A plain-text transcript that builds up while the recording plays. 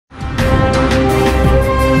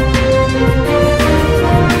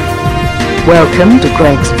Welcome to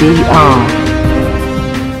Gregz VR.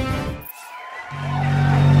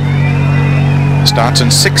 Starts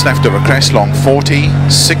in 6 left over crest, long 40,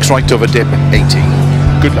 6 right over dip, 80.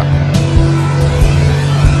 Good luck.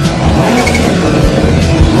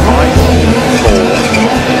 5, 4,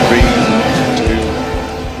 3, 2,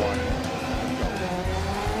 1,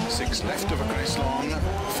 go. 6 left over crest, long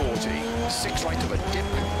 40, 6 right over dip,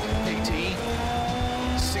 80.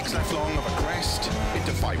 6 left long over crest,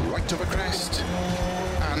 into 5 right over crest,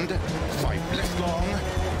 and 5 left long,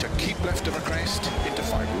 to keep left over crest, into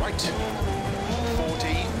 5 right,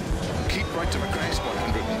 40, keep right over crest,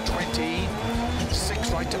 120,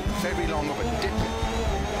 6 right, very long over dip,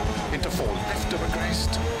 into 4 left over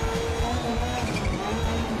crest,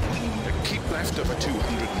 to keep left over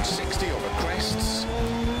 260 over crests,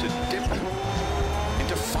 to dip,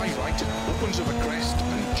 into 5 right, opens over crest,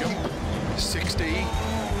 and jump, 60,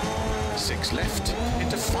 6 left,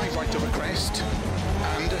 into 5 right over crest,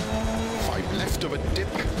 and 5 left over dip,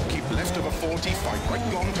 keep left over 40, 5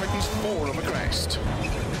 right long, tightens 4 over crest,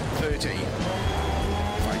 30,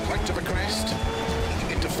 5 right over crest,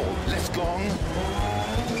 into 4 left long,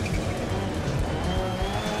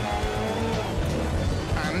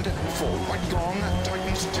 and 4 right long,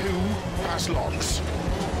 tightens 2, pass logs,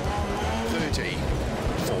 30,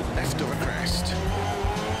 4 left over crest,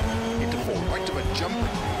 into 4 right over jump,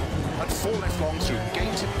 and 4 left long through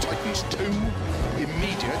gate, tightens 2,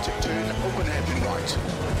 immediate turn, open hairpin right.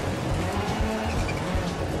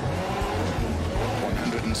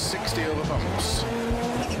 160 over bumps.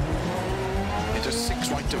 Into 6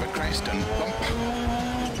 right over crest and bump.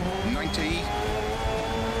 90.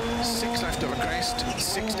 6 left over crest,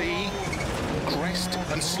 60. Crest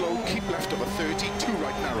and slow, keep left over 30, 2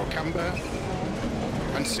 right narrow camber.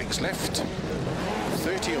 And 6 left.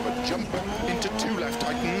 30 over jump, into 2 left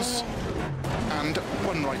tightens, and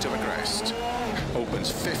 1 right over crest, opens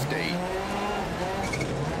 50,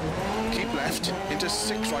 keep left, into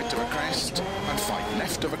 6 right over crest, and 5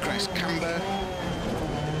 left over crest camber,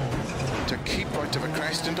 to keep right over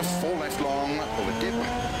crest, into 4 left long, over dip,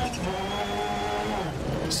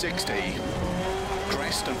 60,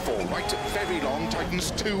 crest and 4 right, very long, tightens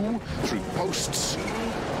 2, through posts,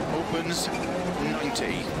 opens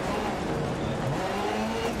 90,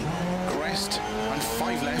 and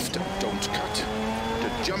 5 left, don't cut, to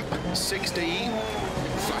jump 60,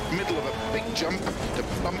 flat middle of a big jump, to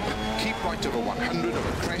bump, keep right over 100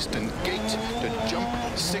 over crest and gate, to jump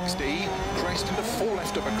 60, crest into 4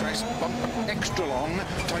 left over crest, bump extra long,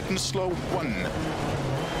 tighten slow 1.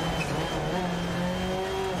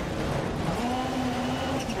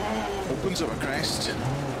 Opens over crest,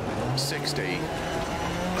 60,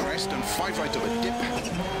 crest and 5 right over dip,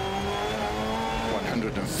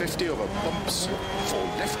 150 over bumps, 4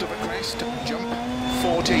 left over crest, jump,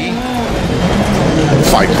 40,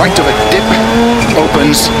 5 right over dip,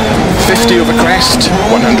 opens, 50 over crest,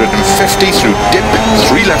 150 through dip,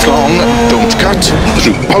 3 left long, don't cut,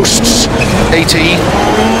 through posts, 80,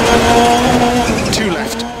 2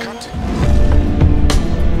 left, cut.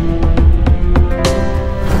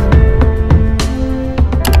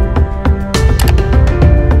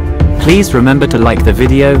 Please remember to like the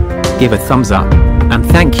video, give a thumbs up, and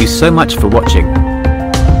thank you so much for watching.